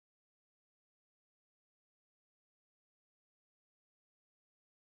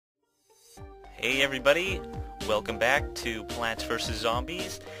Hey everybody, welcome back to Plants vs.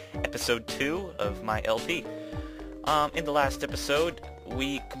 Zombies, episode 2 of my LP. In the last episode,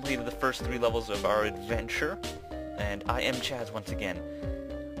 we completed the first 3 levels of our adventure, and I am Chaz once again.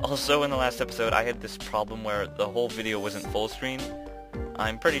 Also, in the last episode, I had this problem where the whole video wasn't full screen.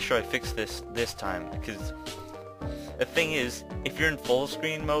 I'm pretty sure I fixed this time, because the thing is, if you're in full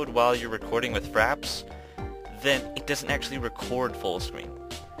screen mode while you're recording with Fraps, then it doesn't actually record full screen.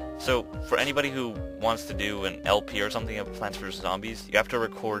 So, for anybody who wants to do an LP or something of Plants vs. Zombies, you have to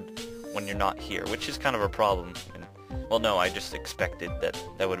record when you're not here, which is kind of a problem. And, well, no, I just expected that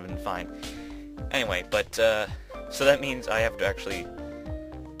would have been fine. Anyway, but, so that means I have to actually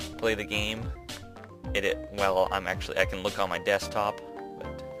play the game, well, I can look on my desktop,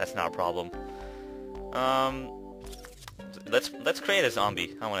 but that's not a problem. Let's create a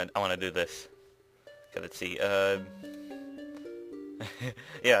zombie. I wanna do this. Okay, let's see,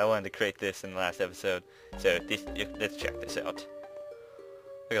 yeah, I wanted to create this in the last episode. So let's check this out.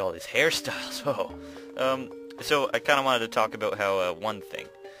 Look at all these hairstyles. Oh, so I kind of wanted to talk about how one thing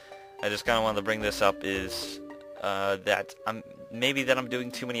I just kind of wanted to bring this up is that I'm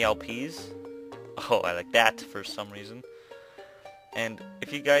doing too many LPs. Oh, I like that for some reason. And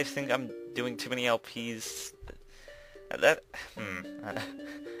if you guys think I'm doing too many LPs,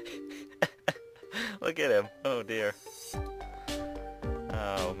 look at him. Oh dear.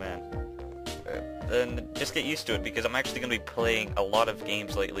 Oh man. Then just get used to it, because I'm actually going to be playing a lot of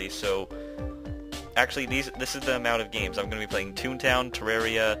games lately, so actually this is the amount of games. I'm going to be playing Toontown,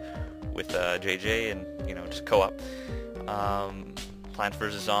 Terraria with JJ, and just co-op. Plants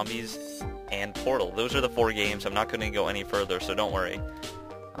vs. Zombies and Portal. Those are the 4 games. I'm not going to go any further, so don't worry.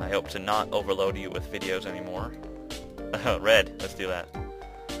 I hope to not overload you with videos anymore. Red, let's do that.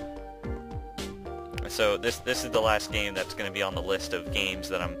 So this is the last game that's going to be on the list of games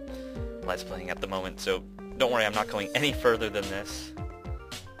that I'm Let's Playing at the moment, so don't worry, I'm not going any further than this.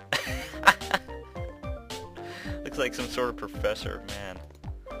 Looks like some sort of professor, man.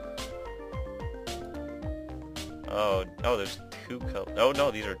 Oh, there's 2 colors. Oh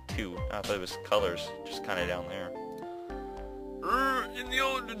no, these are 2. I thought it was colors, just kind of down there. In the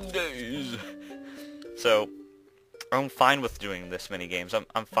olden days. So, I'm fine with doing this many games.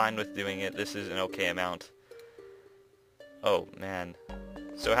 I'm fine with doing it. This is an okay amount. Oh, man.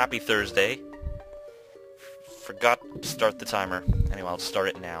 So, happy Thursday. Forgot to start the timer. Anyway, I'll start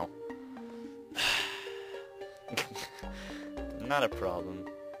it now. Not a problem.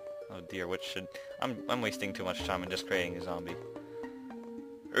 Oh dear, I'm wasting too much time in just creating a zombie.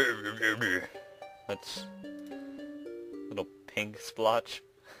 Let's... Little pink splotch.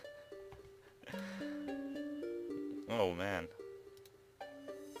 Oh man.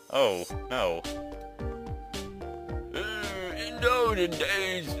 Oh no. In the olden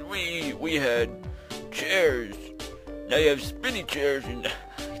days, we had chairs. Now you have spinny chairs, and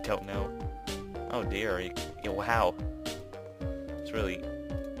I don't know. Oh dear. Wow. It's really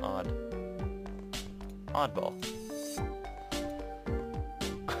odd. Oddball.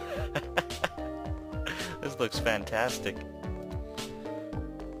 This looks fantastic.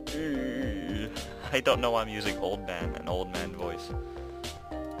 I don't know why I'm using an old man voice.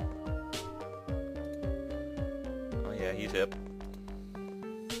 Oh yeah, he's hip.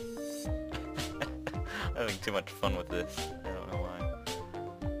 I'm having too much fun with this. I don't know why.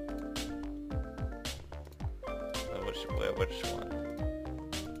 Which one?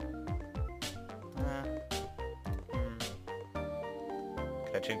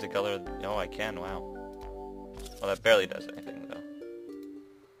 Can I change the color? No, I can, wow. Well, that barely does anything, though.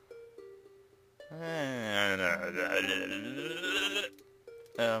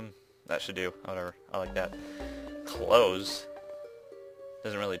 That should do. Whatever. I like that. Close.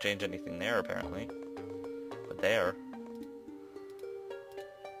 Doesn't really change anything there, apparently. But there.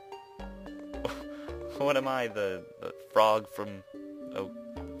 What am I? The frog from the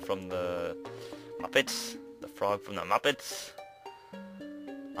Muppets? The frog from the Muppets?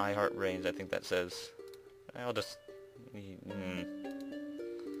 I Heart Brains, I think that says. I'll just...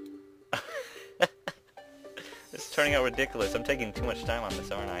 This is turning out ridiculous. I'm taking too much time on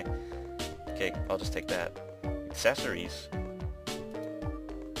this, aren't I? Okay, I'll just take that. Accessories.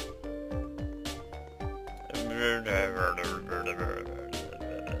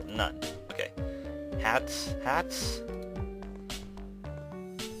 None. Okay. Hats?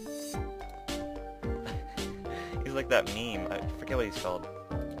 He's like that meme. I forget what he's called.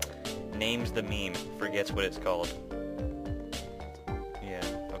 Names the meme. Forgets what it's called. Yeah,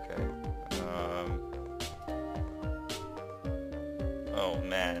 okay. Oh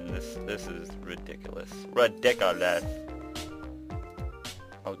man, this is ridiculous. Ridiculous.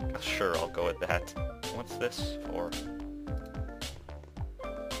 Sure, I'll go with that. What's this for?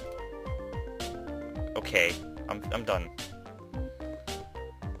 Okay, I'm done.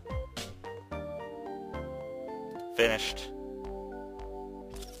 Finished.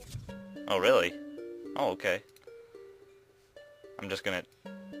 Oh, really? Oh, okay. I'm just gonna...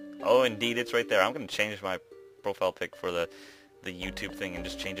 Oh, indeed, it's right there. I'm gonna change my profile pic for the YouTube thing and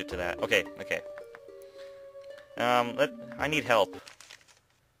just change it to that. Okay, okay. I need help.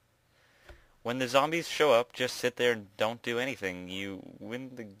 When the zombies show up, just sit there and don't do anything. You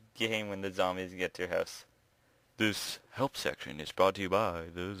win the game when the zombies get to your house. This help section is brought to you by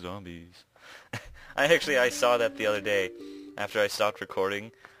the zombies. I saw that the other day. After I stopped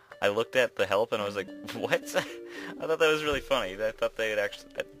recording, I looked at the help and I was like, what? I thought that was really funny. I thought they had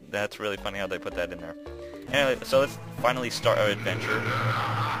actually... That's really funny how they put that in there. Anyway, so let's finally start our adventure.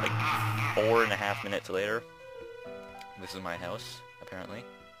 Like 4.5 minutes later. This is my house, apparently.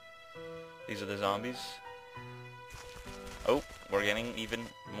 These are the zombies. Oh, we're getting even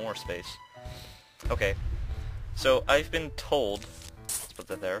more space. Okay. So I've been told, let's put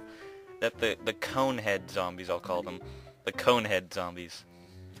that there, that the conehead zombies, I'll call them, the conehead zombies,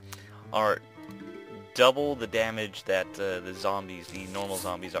 are double the damage that the normal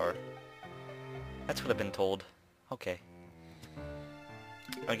zombies are. That's what I've been told. Okay.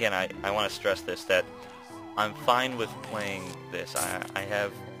 Again, I want to stress this, that I'm fine with playing this. I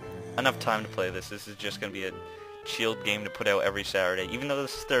have enough time to play this. This is just going to be a chilled game to put out every Saturday, even though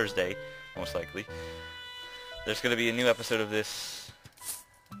this is Thursday, most likely. There's going to be a new episode of this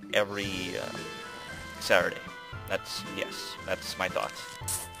every Saturday. Yes, that's my thoughts.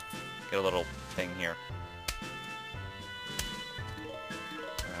 Get a little thing here.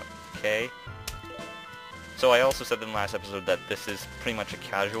 Okay. So I also said in the last episode that this is pretty much a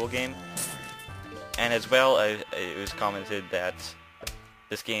casual game. And as well, it was commented that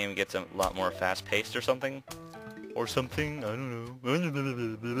this game gets a lot more fast-paced or something. Or something, I don't know.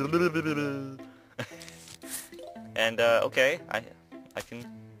 And, okay, I can...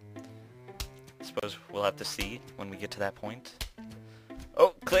 I suppose we'll have to see when we get to that point.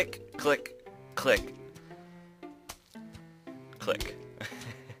 Oh, click, click, click. Click.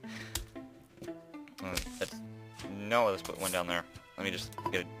 No, let's put one down there. Let me just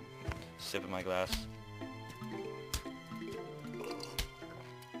get a sip of my glass.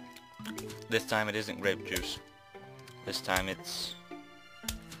 This time it isn't grape juice. This time it's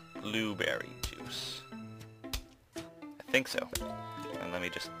blueberry juice. I think so. And let me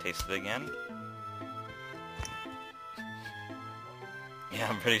just taste it again. Yeah,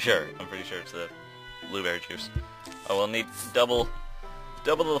 I'm pretty sure. It's the blueberry juice. Oh, we'll need double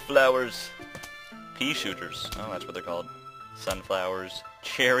the flowers. Pea shooters. Oh, that's what they're called. Sunflowers,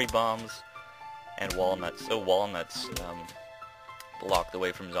 cherry bombs, and walnuts. So walnuts block the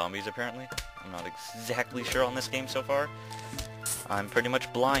way from zombies, apparently. I'm not exactly sure on this game so far. I'm pretty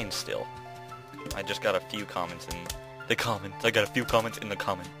much blind still. I just got a few comments in the comments.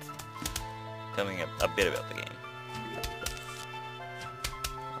 Telling me a bit about the game.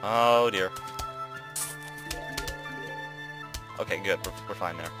 Oh dear. Okay, good. We're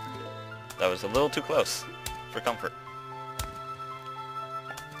fine there. That was a little too close for comfort.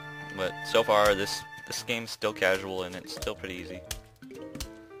 But so far, this game's still casual and it's still pretty easy.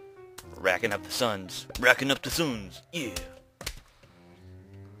 Racking up the suns. Yeah.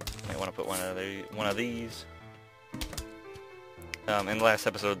 Might want to put one of these. In the last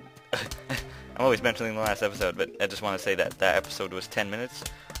episode, I'm always mentioning the last episode, but I just want to say that that episode was 10 minutes.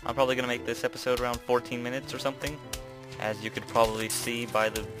 I'm probably going to make this episode around 14 minutes or something. As you could probably see by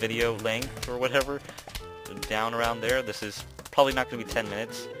the video length or whatever, down around there. This is probably not going to be 10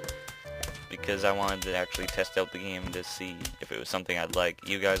 minutes, because I wanted to actually test out the game to see if it was something I'd like,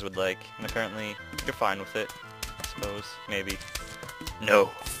 you guys would like, and apparently you're fine with it, I suppose, maybe. No.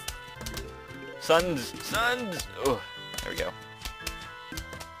 Suns! Oh, there we go.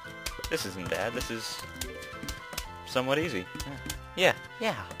 This isn't bad, this is somewhat easy. Yeah.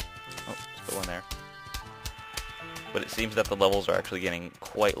 Oh, let's put one there. But it seems that the levels are actually getting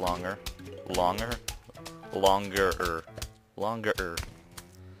quite longer. Longer.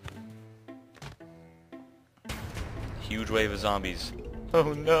 Huge wave of zombies.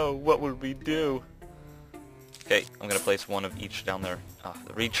 Oh no, what would we do? Okay, I'm gonna place one of each down there.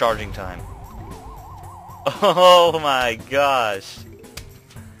 The recharging time. Oh my gosh.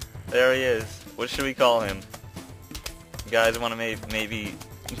 There he is. What should we call him? You guys want to maybe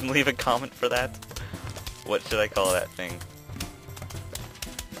leave a comment for that? What should I call that thing?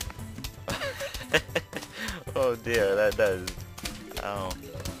 Oh dear, that does. Oh.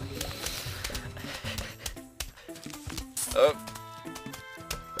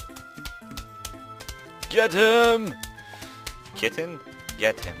 Get him! Kitten?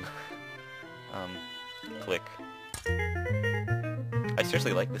 Get him. Click. I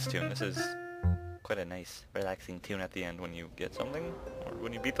seriously like this tune. This is quite a nice, relaxing tune at the end when you get something, or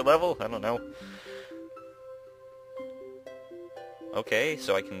when you beat the level. I don't know. Okay,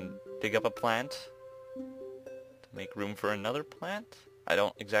 so I can dig up a plant to make room for another plant? I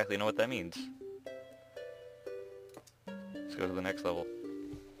don't exactly know what that means. Let's go to the next level.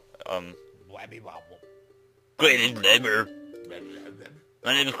 Crazy Sliver.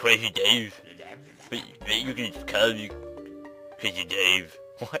 My name is Crazy Dave. But you can just call me Crazy Dave.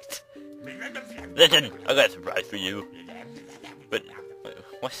 What? Listen, I got a surprise for you. But,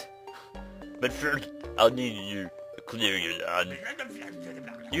 what? But first, I'll need you to clear your lawn.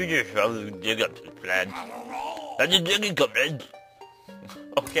 You just follow and dig up the plant. And the digging commence.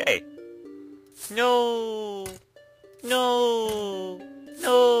 Okay. No! No!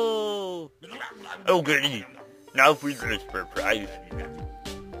 No! Okay, now for the surprise.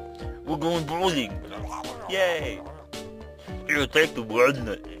 We're going bowling. Yay! Here, take the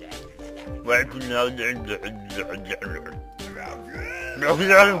walnut. Right now,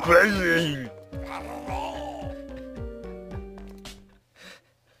 I'm crazy.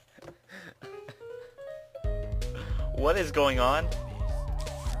 What is going on?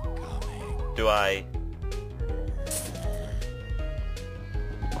 Do I...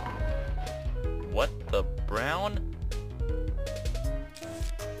 What the brown?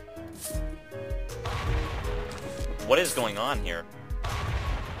 What is going on here?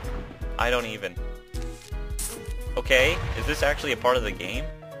 I don't even... Okay, is this actually a part of the game?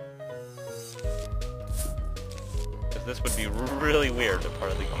 Because this would be really weird, a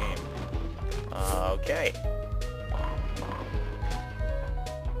part of the game. Okay.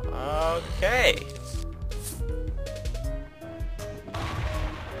 Okay.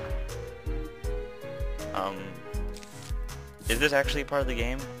 Is this actually a part of the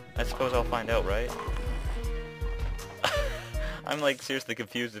game? I suppose I'll find out, right? I'm like seriously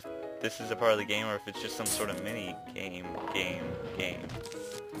confused if this is a part of the game or if it's just some sort of mini game.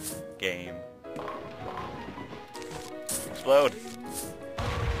 Explode!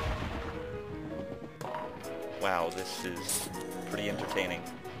 Wow, this is pretty entertaining.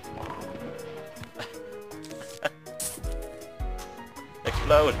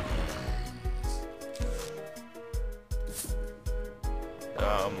 Explode!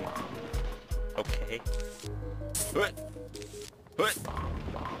 Okay.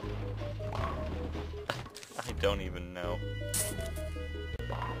 I don't even know.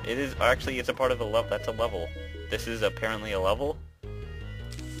 It is actually, it's a part of a level. That's a level. This is apparently a level.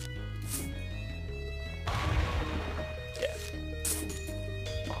 Yes.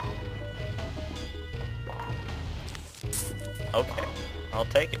 Okay, I'll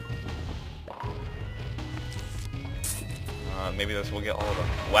take it. Maybe this will get all of them.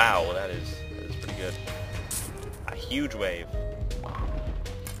 Wow, that is pretty good. A huge wave.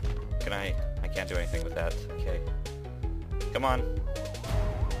 Can I can't do anything with that. Okay. Come on.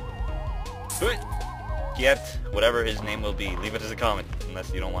 Get whatever his name will be. Leave it as a comment.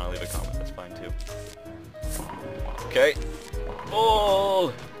 Unless you don't want to leave a comment. That's fine too. Okay.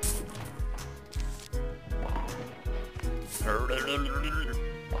 Oh!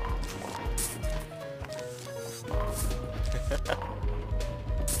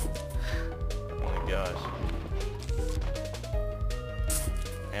 Oh my gosh.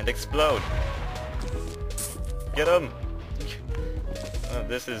 And explode. Get him.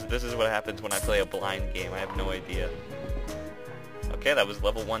 This is what happens when I play a blind game. I have no idea. Okay, that was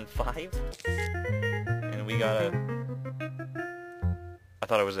level 1-5. And we got a... I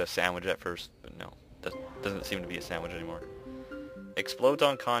thought it was a sandwich at first, but no. Doesn't seem to be a sandwich anymore. Explodes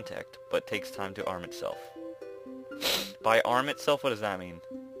on contact, but takes time to arm itself. By arm itself, what does that mean?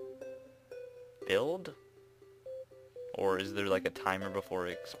 Build? Or is there like a timer before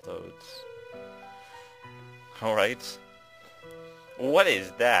it explodes? Alright. What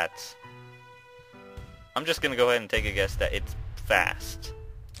is that? I'm just gonna go ahead and take a guess that it's fast.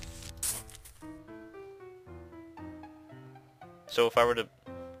 So if I were to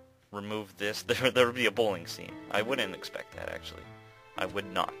remove this, there would be a bowling scene. I wouldn't expect that, actually. I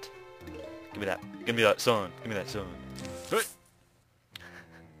would not. Give me that. Give me that sun. Give me that sun.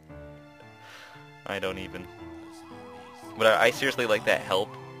 I don't even... But I seriously like that help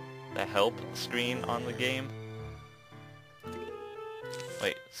screen on the game.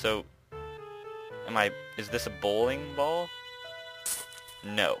 Wait, so... Is this a bowling ball?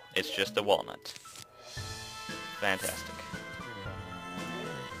 No, it's just a walnut. Fantastic.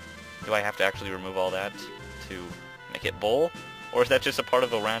 Do I have to actually remove all that to make it bowl? Or is that just a part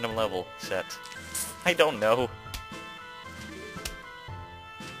of a random level set? I don't know.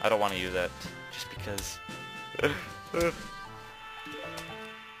 I don't want to use that, just because.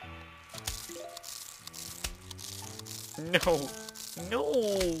 No!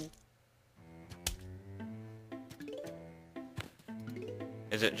 No!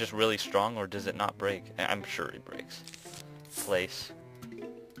 Is it just really strong, or does it not break? I'm sure it breaks. Place.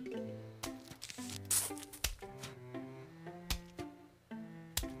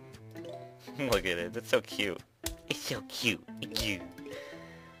 Look at it, it's so cute. It's so cute. Cute.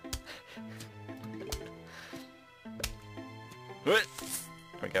 There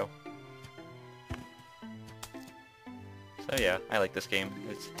we go. So yeah, I like this game.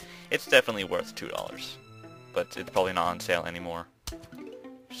 It's definitely worth $2, but it's probably not on sale anymore.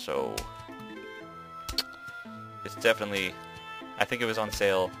 So it's definitely, I think it was on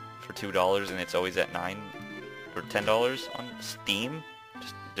sale for $2 and it's always at $9 or $10 on Steam.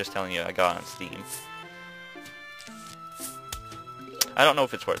 Just telling you, I got it on Steam. I don't know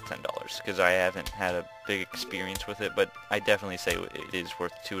if it's worth $10 because I haven't had a big experience with it, but I definitely say it is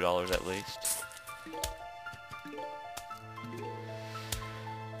worth $2 at least.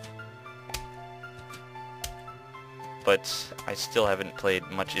 But I still haven't played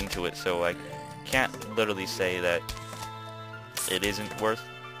much into it, so I can't literally say that it isn't worth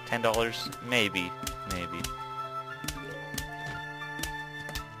 $10. Maybe.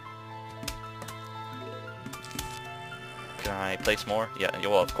 Can I place more? Yeah,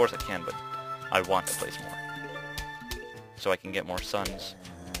 well, of course I can, but I want to place more. So I can get more suns.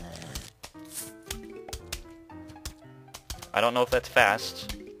 I don't know if that's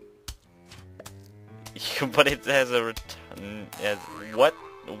fast. But it has a what?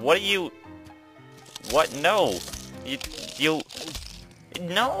 What are you... What? No! You...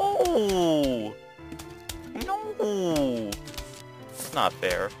 No! No! It's not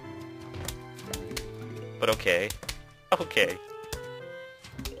fair. But okay. Okay.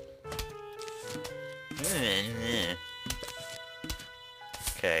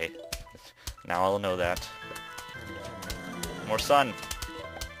 Okay. Now I'll know that. More sun!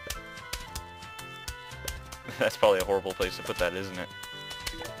 That's probably a horrible place to put that, isn't it?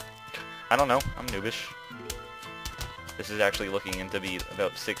 I don't know. I'm noobish. This is actually looking into be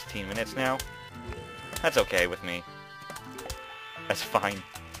about 16 minutes now. That's okay with me. That's fine.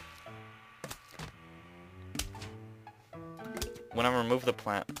 When I remove the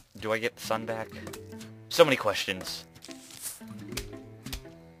plant, do I get the sun back? So many questions.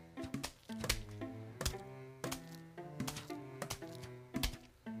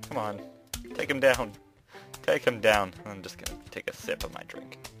 Come on. Take him down. Take him down. I'm just gonna take a sip of my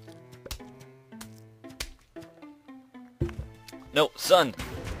drink. No, sun!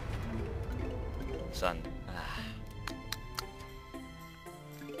 Sun.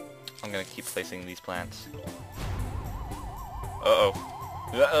 I'm gonna keep placing these plants. Uh-oh.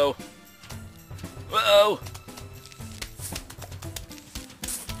 Uh-oh. Uh-oh!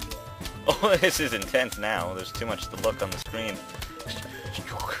 Oh, this is intense now. There's too much to look on the screen.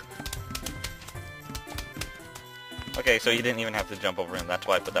 Okay, so you didn't even have to jump over him. That's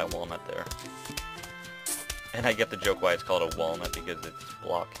why I put that walnut there. And I get the joke why it's called a walnut, because it's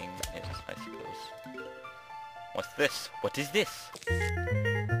blocking it, I suppose. What's this? What is this?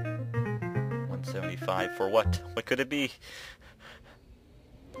 175 for what? What could it be?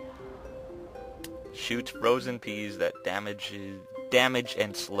 Shoot frozen peas that damage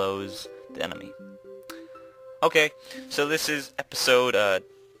and slows the enemy. Okay, so this is episode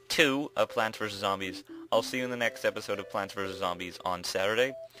 2 of Plants vs. Zombies. I'll see you in the next episode of Plants vs. Zombies on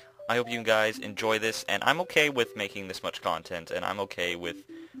Saturday. I hope you guys enjoy this, and I'm okay with making this much content, and I'm okay with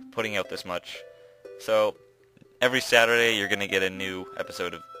putting out this much. So, every Saturday you're gonna get a new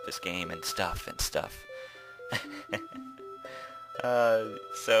episode of this game and stuff.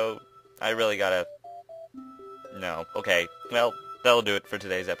 So, I really gotta... No. Okay. Well, that'll do it for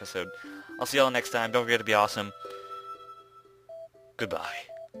today's episode. I'll see y'all next time. Don't forget to be awesome. Goodbye.